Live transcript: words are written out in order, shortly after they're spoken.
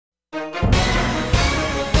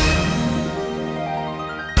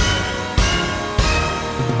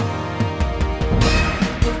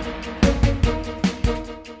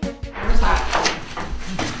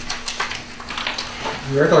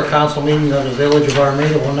Regular council meeting of the Village of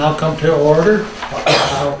Armada will now come to order.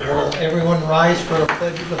 Will everyone rise for a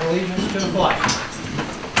pledge of allegiance to the flag?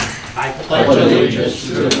 I pledge allegiance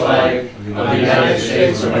to the flag of the United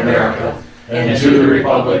States of America and to the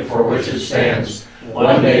republic for which it stands,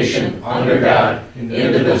 one nation, under God,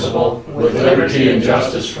 indivisible, with liberty and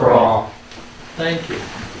justice for all. Thank you.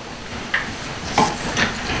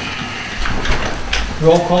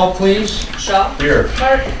 Roll call, please. Shaw. Here.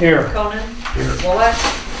 Clark. Here. Conan. Here. Wallach.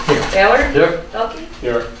 Here. Ballard. Here. Elke.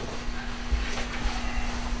 Here.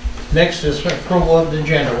 Next is approval of the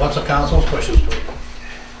agenda. What's the council's wishes, please?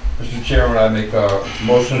 Mr. Chairman, I make a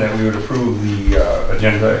motion that we would approve the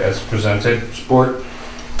agenda as presented. Support.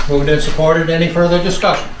 Moved and supported. Any further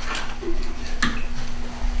discussion?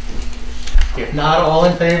 If not, all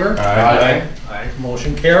in favor? Aye. Aye.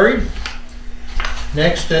 Motion carried.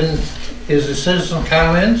 Next then is the citizen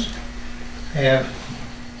comments. Have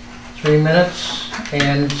 3 minutes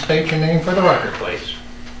and state your name for the record, please.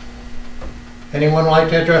 Anyone like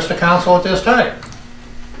to address the council at this time?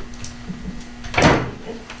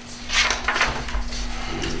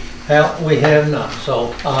 Well, we have none.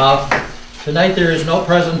 So tonight there is no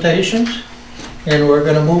presentations, and we're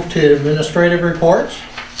going to move to administrative reports.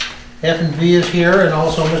 F&B is here, and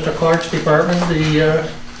also Mr. Clark's department, the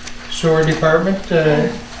sewer department.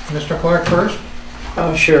 Mr. Clark first.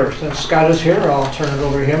 Sure. Since Scott is here, I'll turn it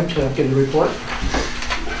over to him to give the report.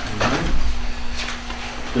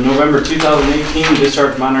 The November 2018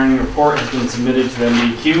 discharge monitoring report has been submitted to the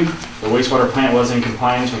MDQ. The wastewater plant was in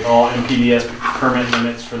compliance with all MPDS permit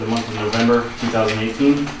limits for the month of November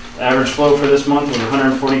 2018. The average flow for this month was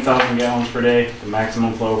 140,000 gallons per day. The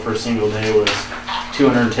maximum flow for a single day was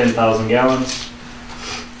 210,000 gallons.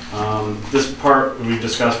 This part we've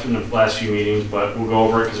discussed in the last few meetings, but we'll go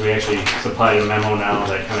over it because we actually supplied a memo now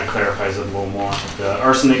that kind of clarifies it a little more. The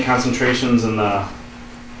arsenic concentrations in the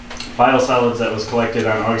biosolids that was collected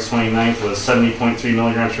on August 29th was 70.3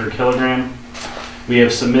 milligrams per kilogram. We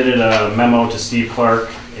have submitted a memo to Steve Clark,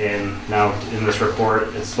 and now in this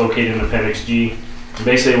report it's located in Appendix G. And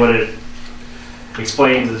basically what it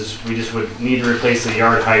explains is we just would need to replace the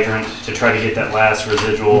yard hydrant to try to get that last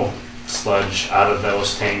residual sludge out of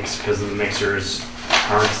those tanks because the mixers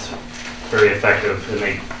aren't very effective,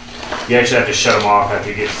 and you actually have to shut them off after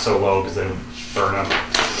you get so low because they burn up.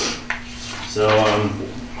 So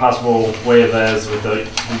possible way of that is with the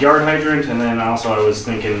yard hydrant, and then also I was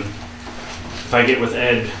thinking if I get with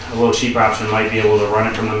Ed, a little cheap option might be able to run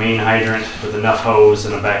it from the main hydrant with enough hose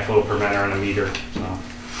and a backflow preventer and a meter. So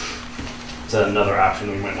it's another option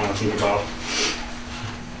we might want to think about.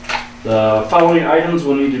 The following items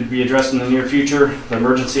will need to be addressed in the near future. The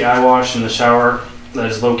emergency eye wash in the shower that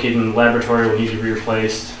is located in the laboratory will need to be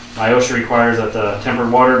replaced. OSHA requires that the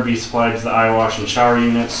tempered water be supplied to the eye wash and shower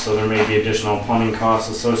units, so there may be additional plumbing costs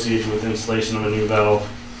associated with installation of a new valve.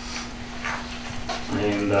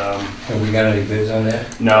 And Have we got any bids on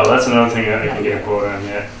that? no, that's another thing that I can get a quote on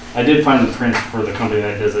yet. I did find the prints for the company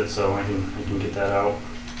that does it, so I can get that out.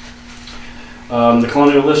 The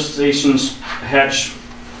Colonial Lift Station's hatch,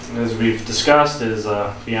 as we've discussed, is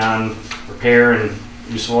beyond repair and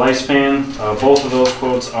useful lifespan. Both of those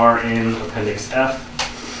quotes are in Appendix F.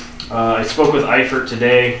 I spoke with Eifert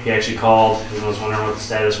today. He actually called and was wondering what the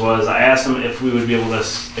status was. I asked him if we would be able to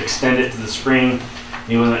extend it to the spring.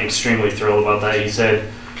 He wasn't extremely thrilled about that. He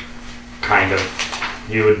said, kind of.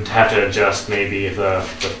 You would have to adjust maybe if the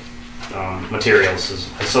materials.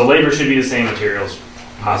 So labor should be the same, materials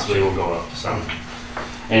possibly will go up. So,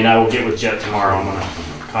 and I will get with Jet tomorrow. I'm going to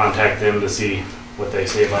contact them to see what they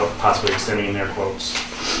say about possibly extending their quotes.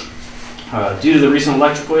 Due to the recent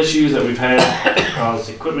electrical issues that we've had caused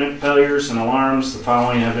equipment failures and alarms, the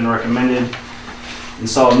following have been recommended.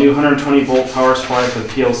 Install a new 120 volt power supply for the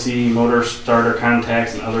PLC, motor, starter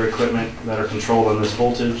contacts, and other equipment that are controlled on this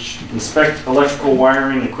voltage. Inspect electrical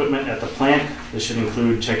wiring equipment at the plant. This should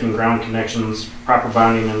include checking ground connections, proper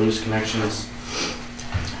bonding and loose connections.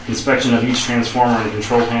 Inspection of each transformer and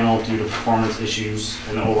control panel due to performance issues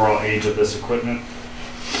and the overall age of this equipment.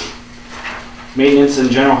 Maintenance and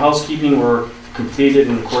general housekeeping were completed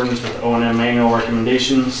in accordance with O&M manual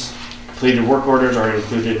recommendations. Completed work orders are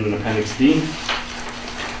included in Appendix D.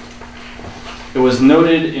 It was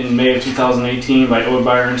noted in May of 2018 by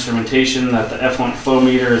Odebeyer Instrumentation that the effluent flow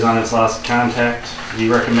meter is on its last contact. We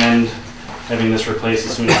recommend having this replaced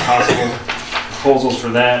as soon as possible. Proposals for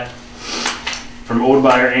that from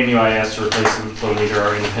Odebeyer and UIS to replace the flow meter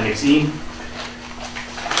are in Appendix E.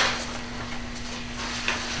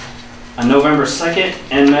 On November 2nd,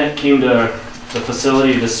 NMET came to the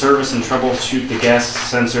facility to service and troubleshoot the gas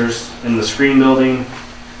sensors in the screen building.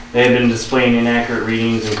 They had been displaying inaccurate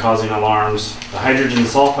readings and causing alarms. The hydrogen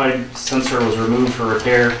sulfide sensor was removed for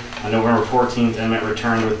repair. On November 14th, Emmett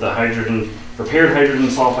returned with the repaired hydrogen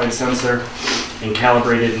sulfide sensor and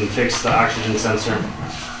calibrated and fixed the oxygen sensor.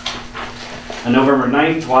 On November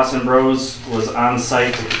 9th, Watson Bros was on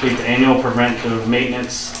site to complete the annual preventive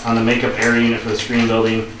maintenance on the makeup air unit for the screen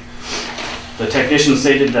building. The technician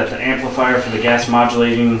stated that the amplifier for the gas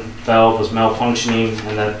modulating valve was malfunctioning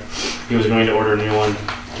and that he was going to order a new one.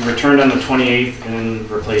 He returned on the 28th and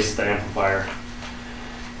replaced the amplifier.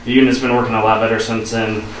 The unit's been working a lot better since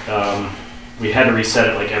then. We had to reset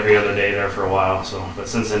it like every other day there for a while, but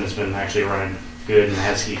since then it's been actually running good and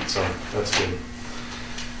has heat, so that's good.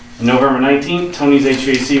 On November 19th, Tony's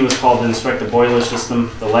HVAC was called to inspect the boiler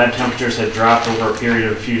system. The lab temperatures had dropped over a period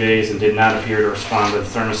of a few days and did not appear to respond to the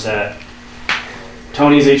thermostat.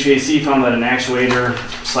 Tony's HVAC found that an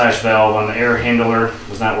actuator/valve on the air handler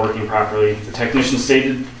was not working properly. The technician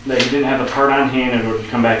stated that he didn't have the part on hand and would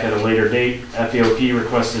come back at a later date. FEOP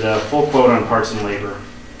requested a full quote on parts and labor.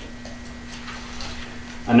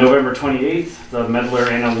 On November 28th, the Medler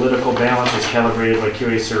analytical balance was calibrated by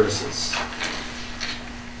QA Services.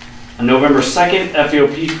 On November 2nd,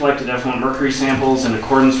 FEOP collected effluent mercury samples in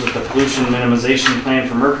accordance with the pollution minimization plan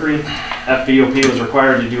for mercury. FEOP was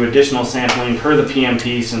required to do additional sampling per the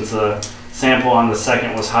PMP since the sample on the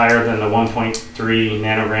 2nd was higher than the 1.3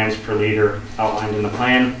 nanograms per liter outlined in the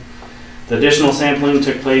plan. The additional sampling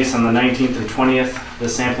took place on the 19th and 20th.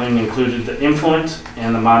 This sampling included the influent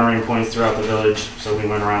and the monitoring points throughout the village, so we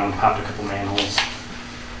went around and popped a couple manholes.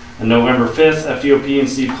 On November 5th, FEOP and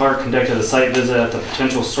Steve Clark conducted a site visit at the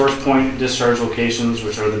potential source point discharge locations,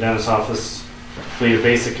 which are the dentist's office, completed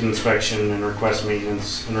basic inspection and request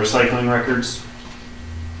maintenance and recycling records.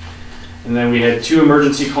 And then we had 2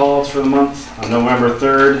 emergency calls for the month. On November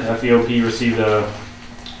 3rd, FEOP received a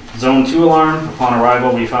Zone 2 alarm. Upon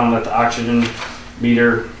arrival, we found that the oxygen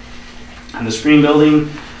meter in the screen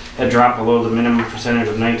building had dropped below the minimum percentage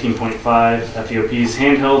of 19.5. FEOP's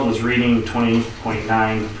handheld was reading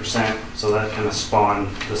 20.9%, so that kind of spawned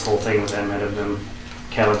this whole thing with Emmett of them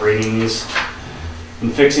calibrating these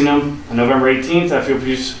and fixing them. On November 18th,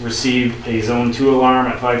 FEOP received a Zone 2 alarm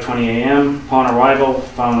at 5:20 a.m. Upon arrival,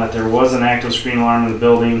 found that there was an active screen alarm in the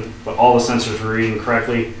building, but all the sensors were reading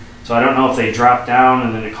correctly. So I don't know if they dropped down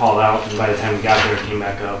and then it called out, and by the time we got there, it came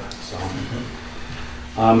back up. So.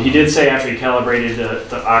 He did say after he calibrated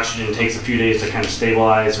the oxygen takes a few days to kind of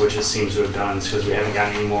stabilize, which it seems to have done because we haven't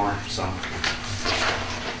gotten any more. So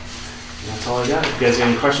that's all I got. You guys got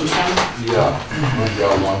any questions for me? Yeah, I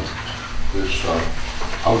got one. This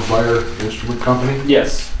Outlier Instrument Company.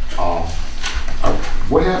 Yes.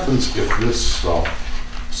 What happens if this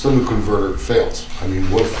cylinder converter fails? I mean,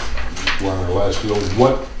 what if we're on our last field?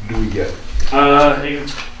 What do we get?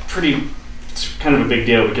 It's kind of a big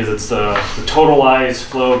deal because it's the totalized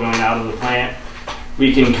flow going out of the plant.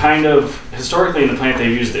 We can kind of, historically in the plant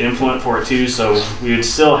they've used the influent for it too, so we would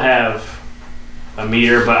still have a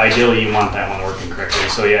meter, but ideally you want that one working correctly.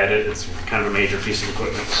 So yeah, it's kind of a major piece of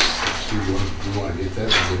equipment. Steve, you want to get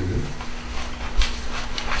that?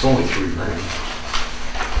 It's only $3 grand.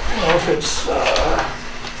 Well, if it's,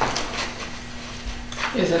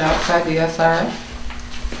 Is it outside the SRF?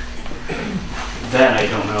 That I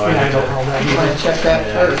don't know. I don't know that You want either. to check that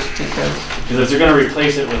Yeah. first because Because if they're going to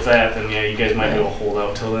replace it with that, then yeah, you guys might be able to hold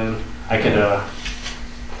out till then. I could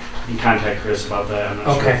you can contact Chris about that. I'm not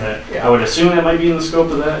sure Okay. if that. Yeah. I would assume that might be in the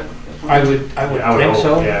scope of that. I would Yeah, I would think hope,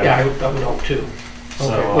 so. yeah. Yeah, I would hope too.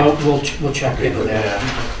 So, Okay, we'll check Okay, into good. that. Yeah.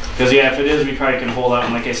 Because yeah, if it is, we probably can hold out.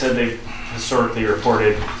 And like I said, they've historically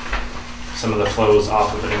reported some of the flows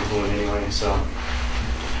off of the influent anyway. So,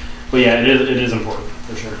 but yeah, it is important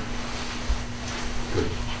for sure.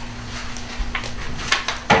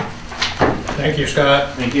 Thank you,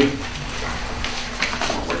 Scott. Thank you.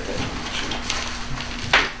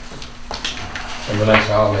 Have a nice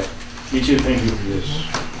holiday. You too. Thank you. Yes.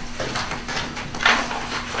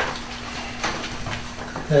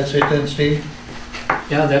 That's it then, Steve?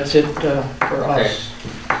 Yeah, that's it for us.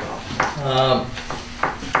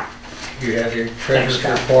 You have your Thanks, treasurer's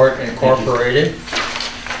Scott. report incorporated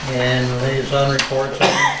and liaison reports on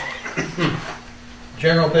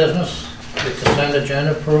general business, the consent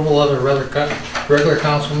agenda, approval of the regular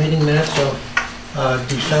council meeting minutes of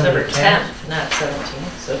December 10th. Not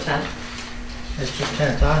 17th, so 10th. It's the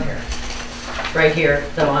 10th on here. Right here,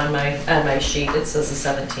 though, on my sheet, it says the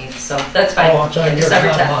 17th, so that's fine. Oh, it's on yours, December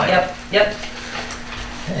not 10th. mine. Yep.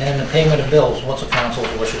 And the payment of bills, what's the council's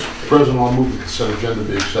wishes? President, I'll move the consent agenda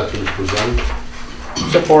be accepted as presented.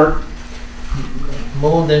 Support.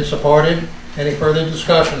 Moved and supported. Any further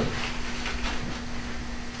discussion?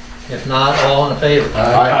 If not, all in favor?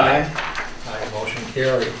 Aye. Aye, motion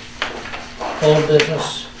carried. Old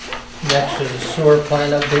business, next is the sewer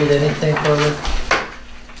plant update, anything further?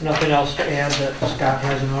 Nothing else to add that Scott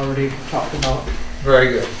hasn't already talked about.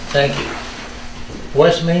 Very good, thank you.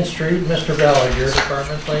 West Main Street, Mr. Ballard, your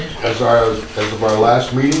department, please. As of our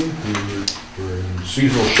last meeting, we're in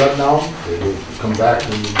seasonal shutdown. They will come back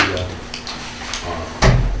when the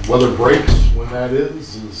weather breaks. When that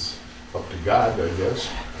is up to God, I guess.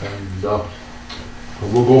 And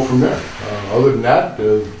we'll go from there. Other than that,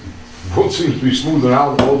 the road seems to be smoother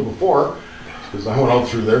now than it was before, because I went out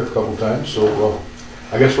through there a couple times. So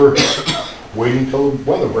I guess we're waiting till the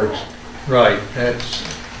weather breaks. Right, that's,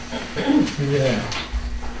 yeah,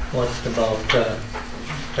 what's about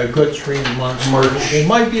a good 3 months? March. We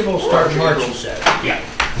might be able to start March, you said. Yeah.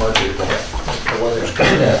 March, April. If the weather's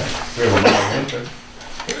good. We have a long winter.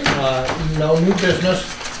 No new business,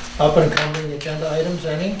 up and coming agenda items,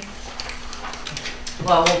 any?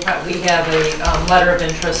 Well, we have a letter of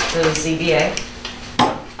interest to ZBA.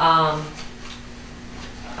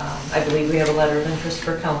 I believe we have a letter of interest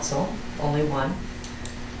for council, only one.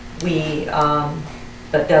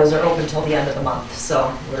 But those are open till the end of the month,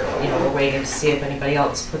 so we're waiting to see if anybody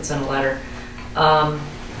else puts in a letter.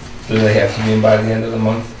 Do they have to be in by the end of the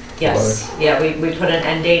month? Yes, yeah, we put an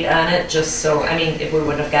end date on it, just so, I mean, if we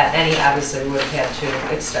wouldn't have got any, obviously we would have had to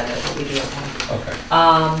extend it, but we do have one. Okay.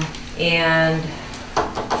 And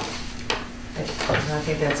I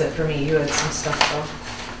think that's it for me. You had some stuff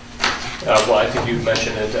though. Well, I think you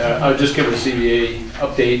mentioned it. I'll just give a CBA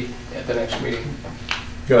update at the next meeting.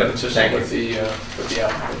 Good, Consistent thank you. with the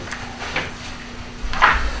applicant.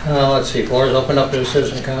 Let's see, floor's open up to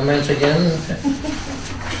citizen comments again.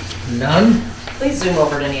 None? Please zoom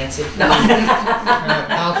over to Nancy. No.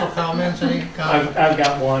 Council comments, any comments? I've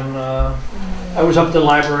got one. I was up at the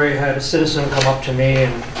library, had a citizen come up to me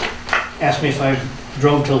and asked me if I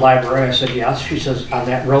drove to the library. I said yes. She says, on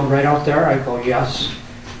that road right out there? I go, yes.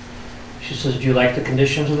 She says, do you like the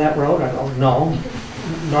conditions of that road? I go, no.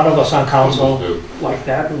 None of us on council like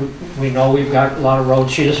that. We know we've got a lot of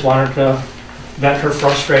roads. She just wanted to vent her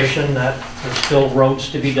frustration that there's still roads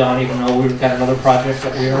to be done, even though we've got another project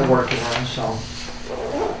that we are working on. So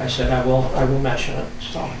I said I will mention it.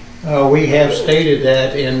 So We have stated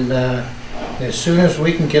that as soon as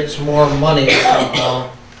we can get some more money,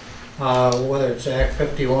 whether it's Act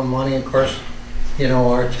 51 money, of course,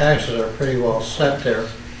 our taxes are pretty well set there.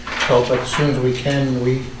 So, but as soon as we can,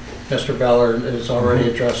 Mr. Ballard has already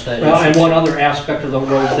addressed that well, issue. and one other aspect of the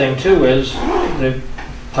road thing too is the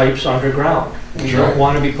pipes underground. We don't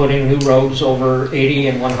want to be putting new roads over 80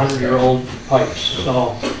 and 100-year-old pipes.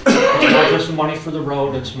 So it's not just money for the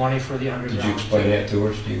road; it's money for the underground. Did you explain that to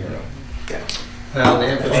her, Steve, or no? Yeah. Well, the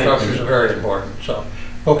infrastructure is very important. So,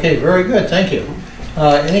 okay, very good. Thank you.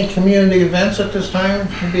 Any community events at this time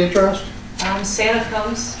to be addressed? Santa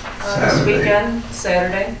comes this weekend,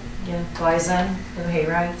 Saturday. Yeah, flies in for the hay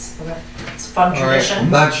rides. It's a fun tradition.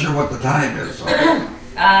 I'm not sure what the time is. So. You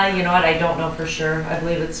know what? I don't know for sure. I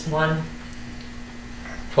believe it's 1.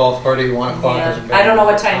 12:30, 1 o'clock. Yeah. I don't know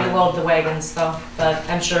what time you load the wagons though, but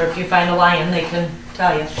I'm sure if you find a lion, they can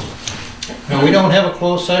tell you. Now, we don't have a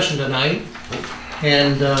closed session tonight,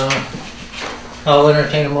 and I'll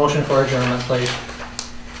entertain a motion for adjournment, please.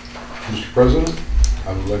 Mr. President,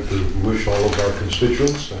 I would like to wish all of our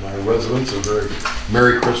constituents and our residents a very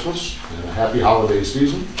Merry Christmas and a happy holiday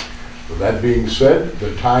season. With that being said,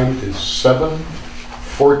 the time is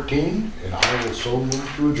 7:14, and I will so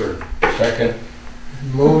move to adjourn. Second.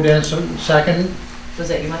 Moved and second. Was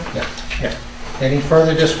that you, Mike? Yeah. Any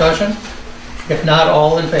further discussion? If not,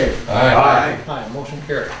 all in favor? Aye. Aye, motion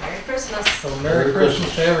carried. Merry Christmas. So Merry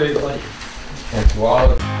Christmas to everybody. And to all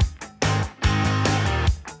of